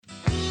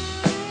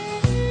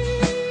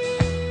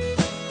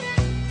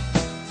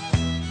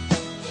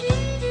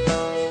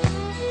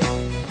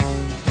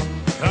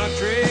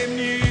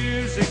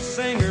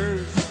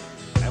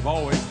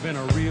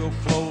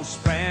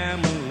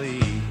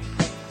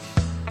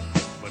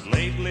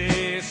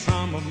Lately,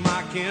 some of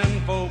my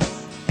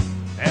kinfolks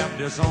have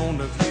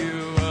disowned a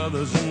few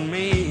others than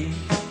me.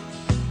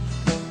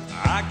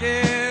 I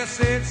guess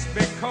it's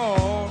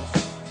because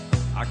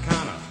I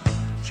kind of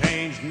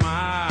changed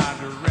my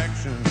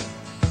direction.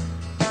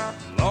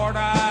 Lord,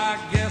 I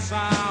guess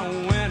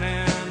I went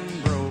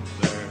and broke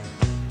their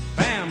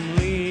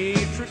family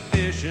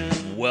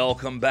tradition.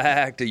 Welcome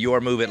back to Your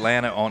Move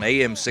Atlanta on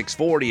AM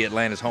 640,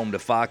 Atlanta's home to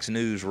Fox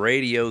News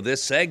Radio.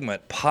 This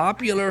segment,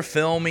 popular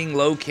filming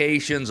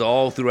locations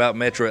all throughout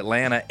Metro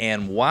Atlanta,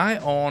 and why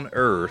on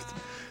earth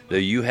do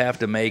you have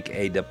to make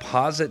a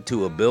deposit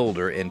to a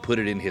builder and put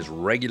it in his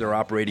regular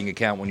operating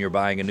account when you're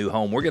buying a new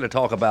home? We're going to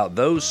talk about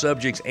those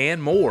subjects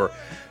and more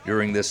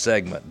during this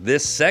segment.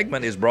 This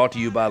segment is brought to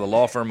you by the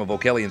law firm of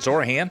O'Kelly &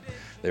 Sorahan.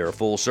 They're a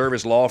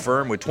full-service law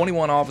firm with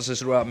 21 offices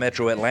throughout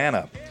Metro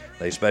Atlanta.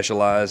 They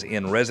specialize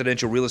in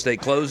residential real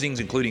estate closings,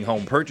 including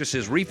home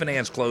purchases,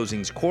 refinance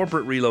closings,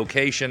 corporate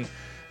relocation,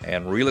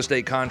 and real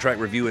estate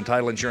contract review and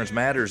title insurance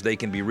matters. They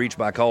can be reached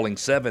by calling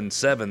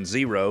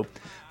 770-497-1880,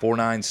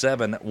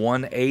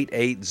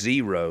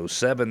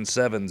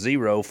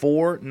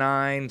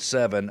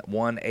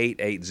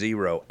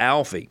 770-497-1880.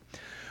 Alfie,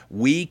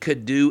 we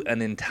could do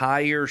an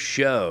entire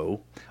show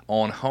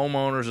on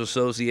homeowners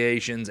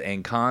associations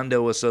and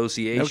condo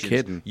associations. No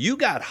kidding. You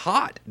got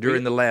hot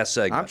during the last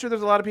segment. I'm sure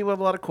there's a lot of people who have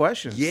a lot of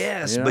questions.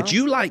 Yes, you know? but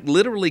you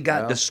literally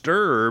got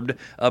disturbed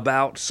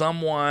about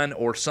someone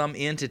or some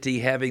entity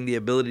having the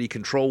ability to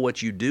control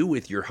what you do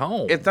with your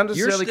home. It's not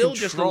necessarily You're still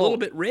just a little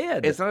bit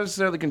red. It's not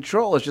necessarily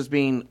control. It's just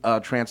being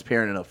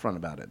transparent and upfront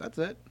about it. That's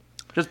it.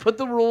 Just put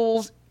the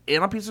rules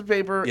in a piece of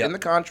paper in the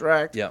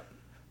contract. Yep.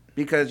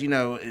 Because,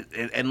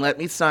 and let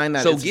me sign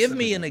that. So give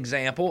me an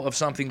example of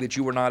something that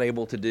you were not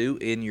able to do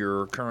in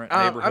your current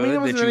neighborhood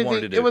that you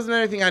wanted to do. It wasn't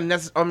anything one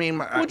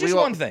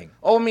thing.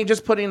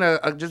 Just putting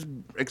just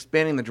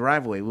expanding the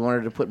driveway. We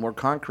wanted to put more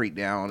concrete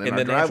down in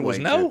our driveway. And the answer was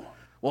no?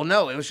 Well,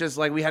 no. It was just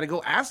like we had to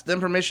go ask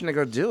them permission to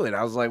go do it.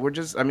 I was like,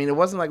 it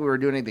wasn't like we were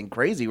doing anything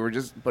crazy. We were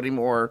just putting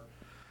more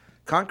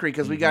concrete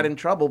because we got in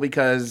trouble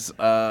because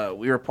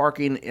we were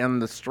parking in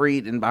the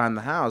street and behind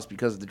the house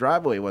because the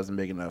driveway wasn't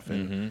big enough.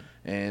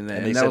 And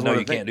they said, no,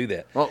 you can't do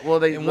that.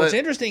 What's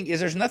interesting is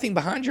there's nothing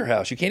behind your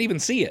house. You can't even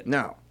see it.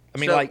 No. I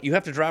mean, you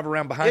have to drive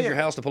around behind your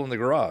house to pull in the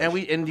garage. And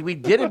we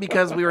did it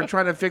because we were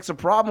trying to fix a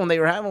problem they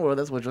were having with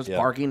us, which was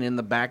parking in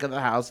the back of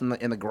the house in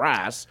the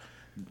grass.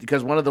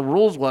 Because one of the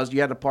rules was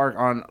you had to park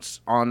on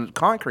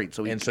concrete.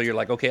 So you're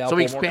like, okay, I'll pull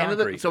more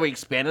concrete. So we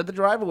expanded the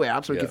driveway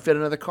out so we could fit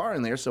another car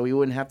in there, so we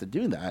wouldn't have to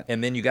do that.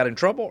 And then you got in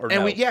trouble, or no?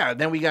 Then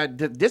we got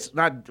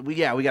we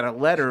got a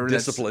letter.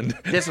 Disciplined.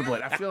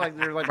 Disciplined. I feel like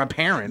they're like my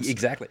parents.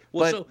 Exactly.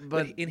 But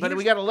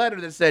we got a letter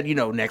that said,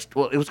 next.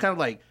 Well, it was kind of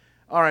like,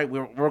 all right,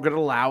 we're going to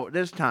allow it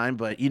this time,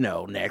 but,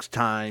 next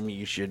time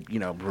you should,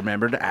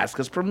 remember to ask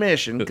us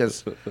permission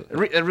because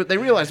they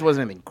realized it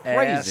wasn't anything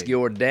crazy. Ask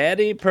your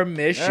daddy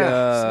permission.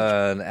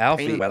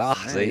 Alfie, but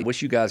I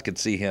wish you guys could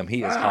see him.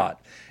 He is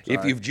hot. Sorry.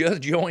 If you've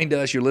just joined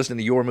us, you're listening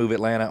to Your Move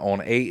Atlanta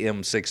on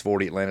AM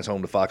 640, Atlanta's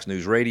home to Fox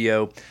News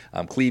Radio.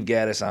 I'm Cleve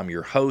Gaddis. I'm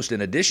your host.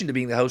 In addition to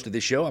being the host of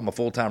this show, I'm a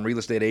full-time real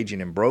estate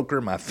agent and broker.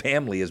 My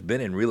family has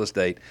been in real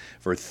estate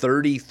for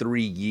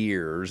 33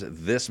 years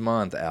this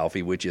month,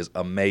 Alfie, which is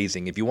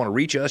amazing. If you want to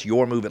reach us,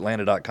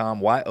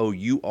 yourmoveatlanta.com,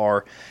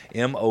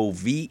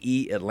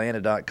 YOURMOVE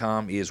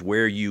Atlanta.com is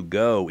where you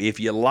go. If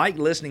you like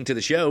listening to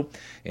the show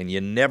and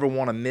you never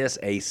want to miss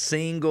a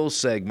single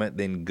segment,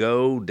 then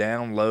go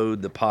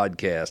download the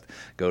podcast.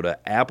 Go to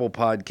Apple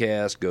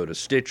Podcasts, go to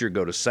Stitcher,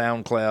 go to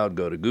SoundCloud,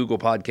 go to Google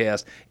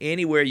Podcasts.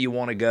 Anywhere you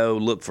want to go,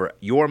 look for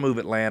Your Move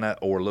Atlanta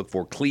or look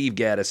for Cleve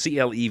Gaddis,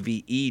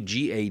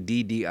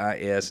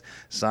 CLEVEGADDIS.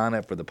 Sign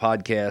up for the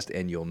podcast,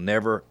 and you'll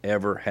never,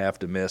 ever have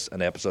to miss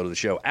an episode of the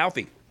show.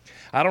 Alfie,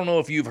 I don't know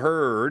if you've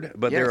heard,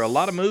 but there are a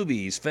lot of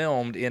movies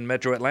filmed in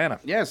Metro Atlanta.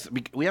 Yes,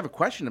 we have a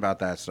question about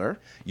that, sir.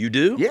 You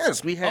do?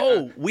 Yes, we have.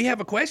 Oh, we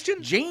have a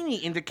question?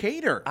 Janie in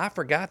Decatur. I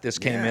forgot this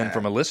came in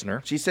from a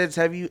listener. She says,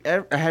 have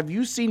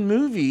you seen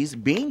movies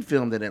being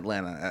filmed in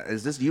Atlanta?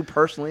 Is this you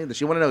personally? Does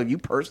she want to know if you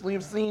personally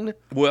have seen?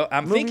 Well,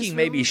 I'm thinking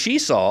maybe she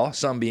saw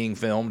some being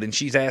filmed, and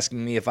she's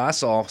asking me if I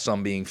saw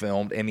some being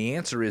filmed, and the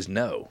answer is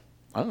no.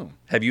 Oh.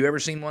 Have you ever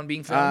seen one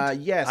being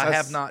filmed? Yes. I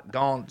have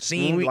not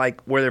seen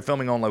where they're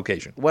filming on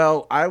location.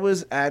 Well, I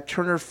was at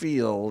Turner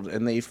Field,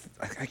 and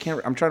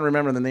I'm trying to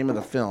remember the name of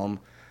the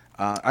film.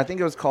 I think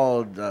it was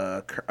called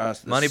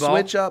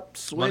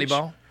Moneyball?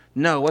 Moneyball?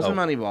 No, it wasn't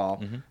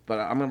Moneyball, but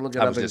I'm going to look it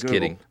up in Google. I was just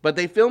kidding. But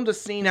they filmed a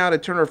scene out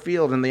at Turner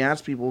Field, and they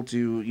asked people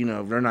to,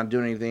 if they're not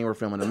doing anything, we're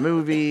filming a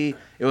movie.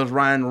 It was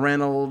Ryan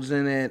Reynolds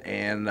in it,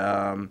 and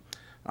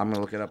I'm going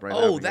to look it up right now.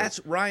 Oh, that's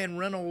Ryan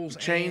Reynolds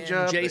and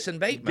Jason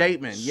Bateman.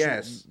 Bateman,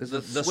 yes.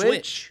 The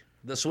Switch.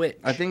 The Switch.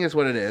 I think that's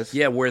what it is.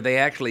 Yeah, where they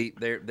actually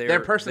their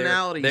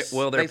personalities.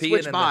 They're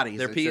switch bodies.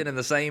 They're peeing in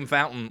the same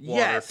fountain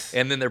water,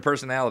 and then their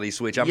personalities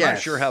switch. I'm not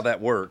sure how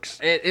that works.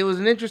 It was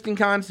an interesting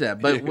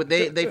concept, but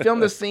they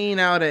filmed the scene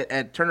out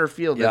at Turner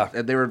Field.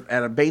 They were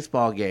at a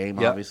baseball game,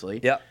 obviously.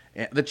 Yep.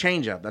 The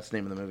Change Up, that's the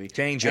name of the movie.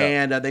 Change Up.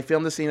 And they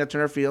filmed the scene at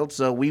Turner Field,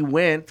 so we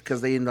went because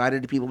they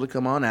invited people to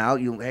come on out.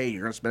 Hey,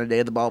 you're going to spend a day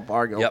at the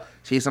ballpark. Go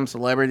see some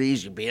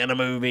celebrities. You'll be in a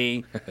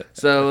movie.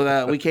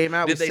 So we came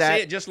out. Did they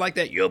say it just like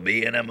that? You'll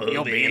be in a movie.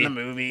 You'll be in the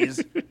movies.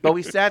 But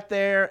we sat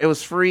there. It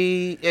was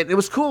free. It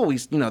was cool.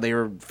 They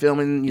were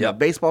filming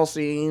baseball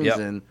scenes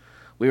and.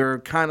 We were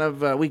kind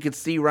of, we could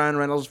see Ryan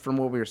Reynolds from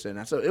where we were sitting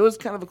at. So it was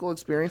kind of a cool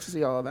experience to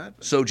see all of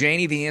that. So,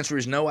 Janie, the answer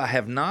is no. I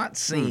have not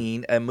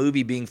seen a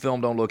movie being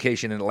filmed on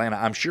location in Atlanta.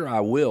 I'm sure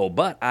I will.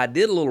 But I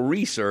did a little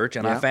research,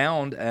 and I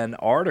found an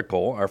article,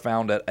 or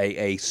found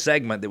a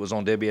segment that was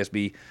on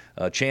WSB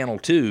Channel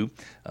 2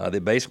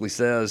 that basically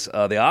says,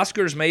 the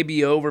Oscars may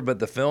be over, but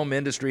the film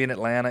industry in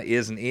Atlanta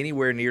isn't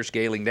anywhere near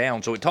scaling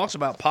down. So it talks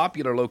about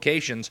popular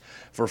locations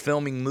for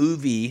filming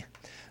movies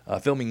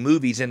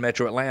in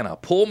Metro Atlanta.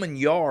 Pullman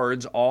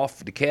Yards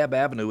off DeKalb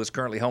Avenue is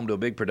currently home to a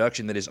big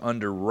production that is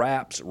under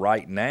wraps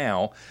right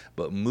now,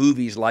 but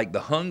movies like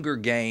The Hunger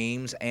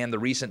Games and the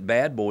recent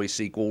Bad Boys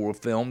sequel were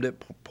filmed at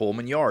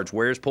Pullman Yards.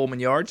 Where's Pullman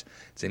Yards?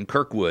 It's in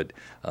Kirkwood.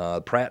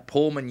 Pratt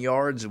Pullman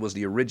Yards was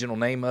the original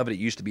name of it. It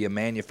used to be a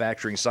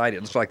manufacturing site.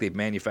 It looks like they've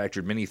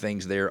manufactured many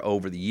things there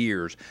over the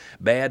years.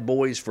 Bad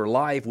Boys for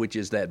Life, which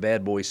is that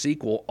Bad Boys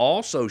sequel,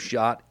 also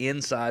shot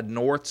inside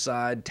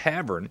Northside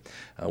Tavern,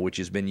 which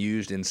has been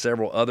used in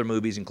several other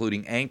movies,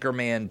 including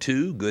Anchorman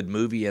 2, good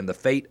movie, and The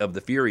Fate of the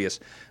Furious.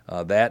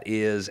 That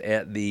is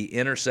at the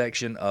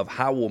intersection of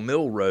Howell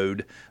Mill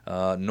Road,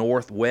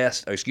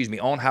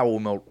 on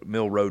Howell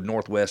Mill Road,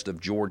 northwest of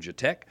Georgia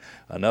Tech.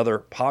 Another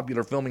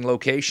popular filming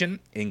location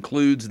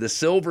includes the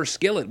Silver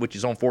Skillet, which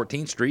is on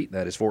 14th Street.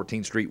 That is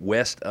 14th Street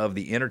west of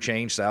the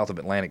interchange, south of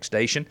Atlantic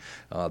Station.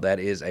 That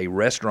is a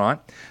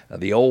restaurant.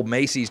 The old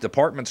Macy's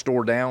department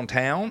store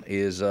downtown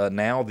is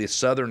now the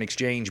Southern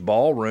Exchange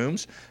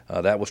Ballrooms.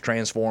 That was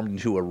transformed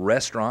into a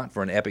restaurant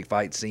for an epic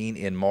fight scene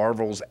in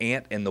Marvel's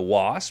Ant and the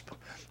Wasp.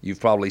 You've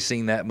probably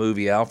seen that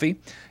movie, Alfie.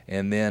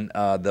 And then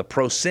the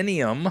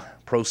Proscenium,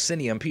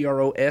 Proscenium,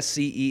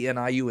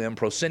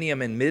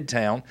 Proscenium in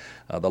Midtown.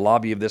 The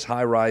lobby of this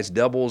high-rise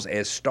doubles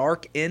as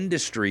Stark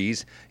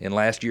Industries in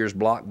last year's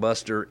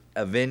blockbuster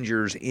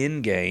Avengers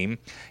Endgame.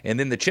 And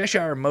then the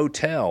Cheshire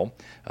Motel,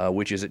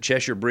 which is at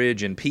Cheshire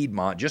Bridge in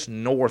Piedmont, just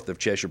north of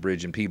Cheshire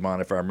Bridge in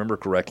Piedmont, if I remember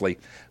correctly,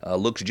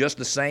 looks just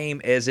the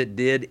same as it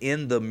did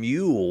in The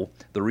Mule,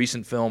 the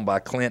recent film by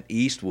Clint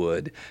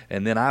Eastwood.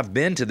 And then I've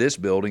been to this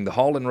building, the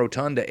Hall and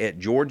Rotunda at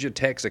Georgia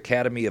Tech's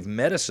Academy of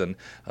Medicine,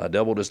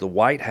 doubled as the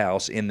White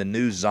House in the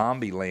new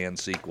Zombieland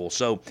sequel.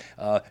 So,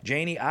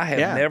 Janie, I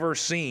have never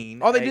seen.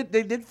 Oh, they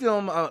did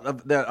film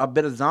a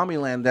bit of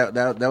Zombieland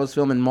that was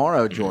filmed in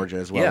Morrow, Georgia,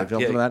 as well. They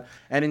filmed some of that,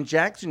 and in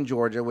Jackson,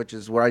 Georgia, which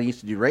is where I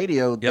used to do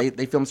radio.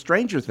 They filmed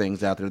Stranger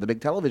Things out there, the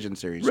big television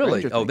series.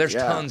 Really? There's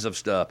tons of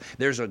stuff.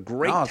 There's a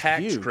great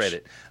tax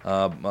credit.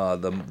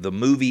 The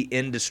movie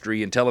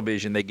industry and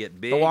television, they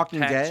get big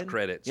tax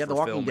credits. Yeah, The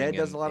Walking Dead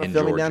does a lot of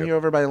filming down here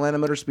over by Atlanta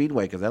Motor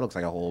Speedway, because that looks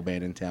like a whole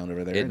abandoned town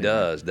over there. It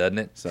does, doesn't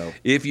it? So,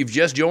 if you've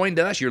just joined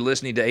us, you're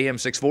listening to AM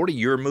 640,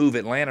 Your Move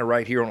Atlanta,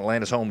 right here on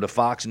Atlanta's home to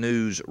Fox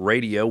News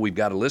Radio. We've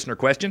got a listener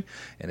question,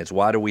 and it's,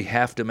 why do we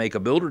have to make a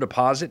builder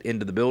deposit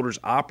into the builder's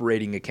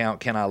operating account?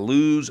 Can I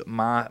lose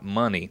my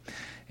money?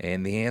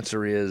 And the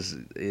answer is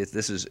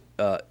this is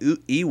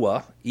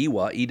EWA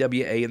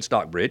in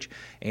Stockbridge.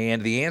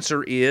 And the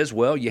answer is,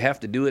 well, you have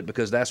to do it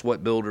because that's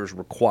what builders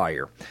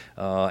require.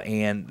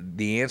 And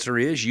the answer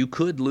is you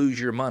could lose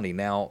your money.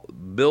 Now,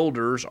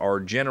 builders are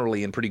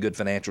generally in pretty good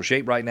financial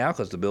shape right now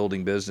because the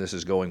building business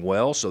is going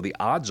well. So the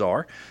odds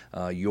are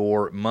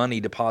your money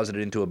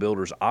deposited into a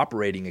builder's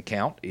operating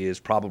account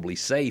is probably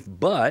safe.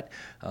 But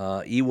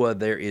EWA,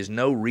 there is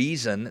no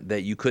reason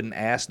that you couldn't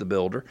ask the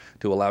builder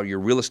to allow your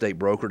real estate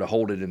broker to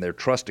hold it in their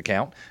trust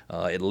account.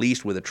 At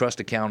least with a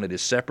trust account, it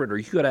is separate. Or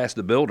you could ask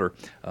the builder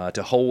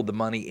to hold the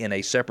money in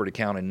a separate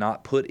account and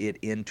not put it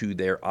into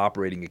their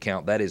operating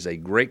account. That is a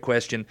great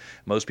question.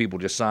 Most people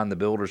just sign the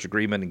builder's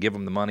agreement and give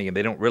them the money, and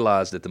they don't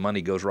realize that the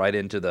money goes right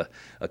into the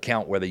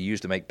account where they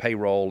use to make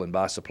payroll and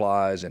buy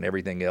supplies and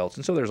everything else.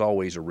 And so there's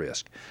always a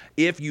risk.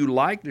 If you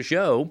like the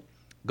show,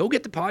 go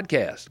get the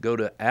podcast. Go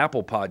to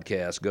Apple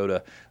Podcasts. Go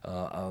to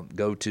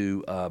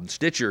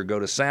Stitcher. Go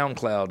to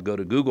SoundCloud. Go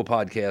to Google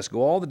Podcasts.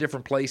 Go all the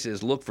different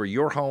places. Look for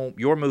Your Home,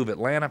 Your Move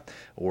Atlanta,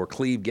 or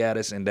Cleve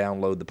Gaddis, and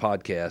download the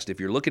podcast. If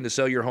you're looking to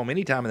sell your home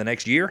anytime in the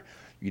next year,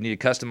 you need a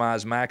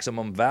customized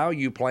maximum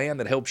value plan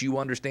that helps you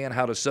understand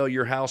how to sell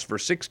your house for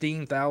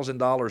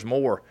 $16,000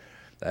 more.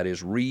 That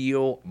is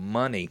real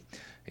money.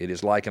 It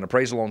is like an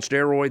appraisal on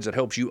steroids that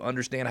helps you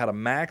understand how to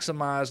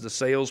maximize the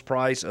sales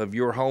price of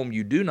your home.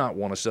 You do not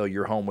want to sell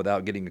your home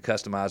without getting a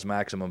customized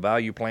maximum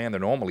value plan. They're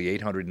normally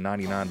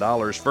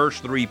 $899.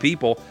 First 3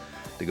 people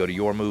to go to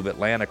Your Move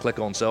Atlanta, click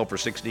on sell for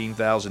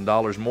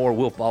 $16,000 more.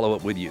 We'll follow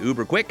up with you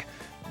uber quick.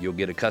 You'll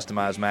get a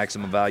customized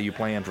maximum value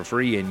plan for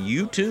free, and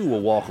you too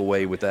will walk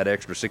away with that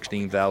extra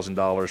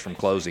 $16,000 from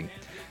closing.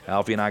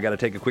 Alfie and I got to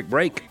take a quick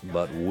break,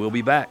 but we'll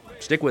be back.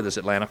 Stick with us,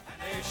 Atlanta.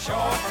 A short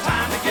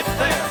time to get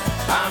there.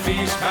 I'm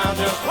eastbound,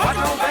 just watch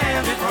no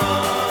bandit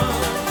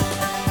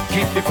run.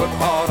 Keep your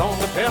football